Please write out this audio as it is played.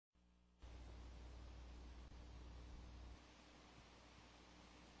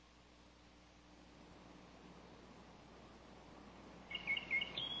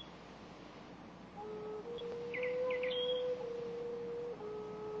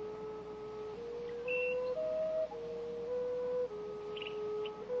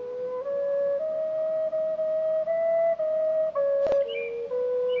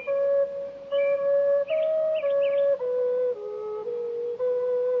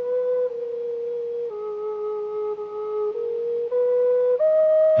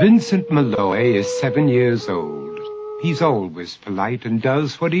Vincent Malloy is 7 years old. He's always polite and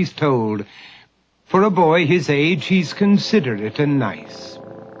does what he's told. For a boy his age, he's considerate and nice.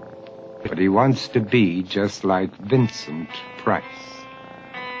 But he wants to be just like Vincent Price.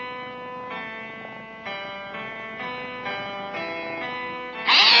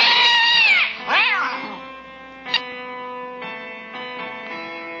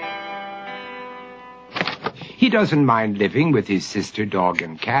 He doesn't mind living with his sister, dog,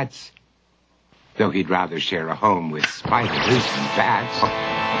 and cats, though he'd rather share a home with spiders and bats.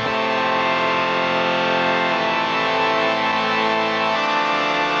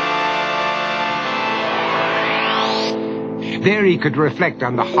 There he could reflect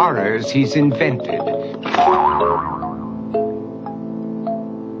on the horrors he's invented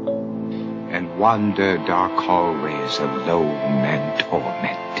and wander dark hallways alone and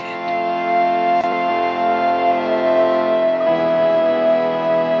tormented.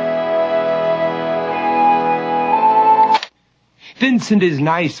 Vincent is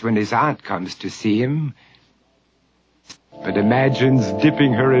nice when his aunt comes to see him, but imagines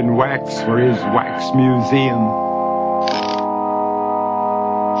dipping her in wax for his wax museum.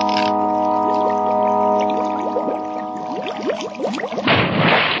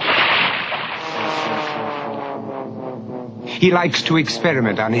 He likes to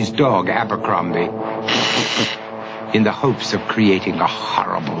experiment on his dog, Abercrombie, in the hopes of creating a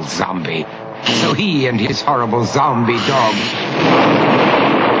horrible zombie. So he and his horrible zombie dog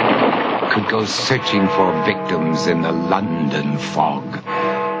could go searching for victims in the London fog.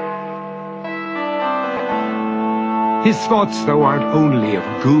 His thoughts, though, aren't only of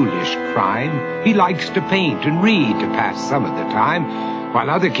ghoulish crime. He likes to paint and read to pass some of the time.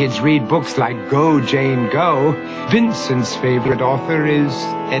 While other kids read books like Go, Jane, Go, Vincent's favorite author is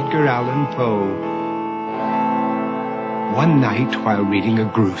Edgar Allan Poe. One night, while reading a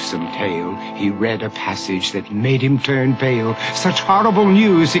gruesome tale, he read a passage that made him turn pale. Such horrible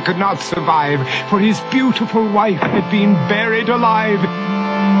news he could not survive, for his beautiful wife had been buried alive.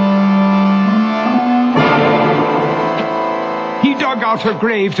 He dug out her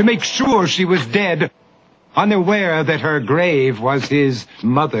grave to make sure she was dead, unaware that her grave was his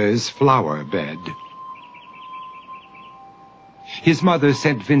mother's flower bed. His mother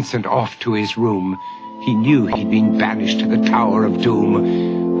sent Vincent off to his room. He knew he'd been banished to the Tower of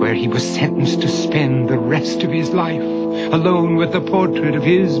Doom, where he was sentenced to spend the rest of his life alone with the portrait of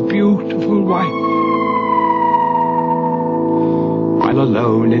his beautiful wife. While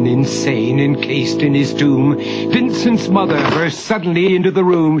alone and insane, encased in his tomb, Vincent's mother burst suddenly into the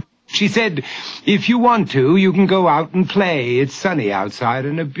room. She said, "If you want to, you can go out and play. It's sunny outside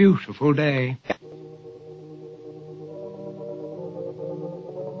and a beautiful day."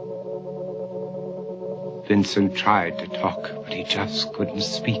 Vincent tried to talk, but he just couldn't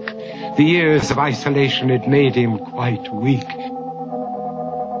speak. The years of isolation had made him quite weak.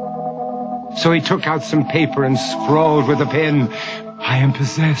 So he took out some paper and scrawled with a pen, "I am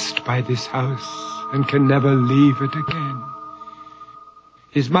possessed by this house and can never leave it again."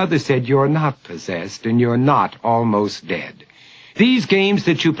 His mother said, "You're not possessed and you're not almost dead. These games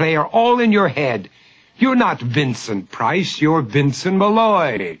that you play are all in your head. You're not Vincent Price, you're Vincent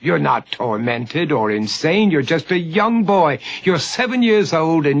Malloy. You're not tormented or insane, you're just a young boy. You're 7 years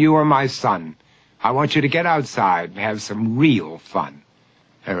old and you are my son. I want you to get outside and have some real fun."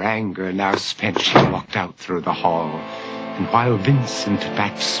 Her anger now spent, she walked out through the hall. And while Vincent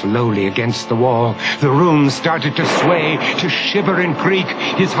backed slowly against the wall, the room started to sway, to shiver and creak.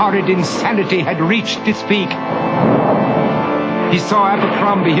 His horrid insanity had reached its peak. He saw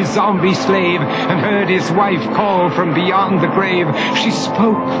Abercrombie, his zombie slave, and heard his wife call from beyond the grave. She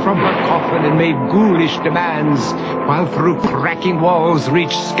spoke from her coffin and made ghoulish demands, while through cracking walls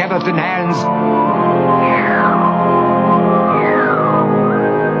reached skeleton hands.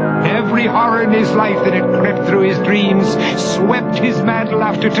 Every horror in his life that had crept through his dreams swept his mad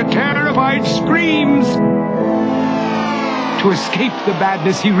laughter to terrified screams. To escape the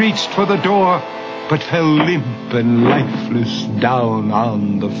madness, he reached for the door, but fell limp and lifeless down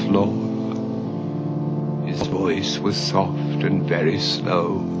on the floor. His voice was soft and very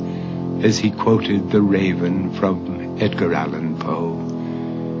slow as he quoted The Raven from Edgar Allan Poe.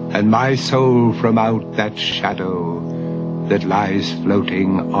 "And my soul from out that shadow that lies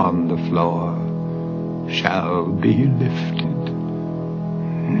floating on the floor shall be lifted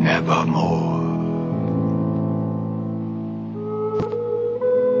nevermore."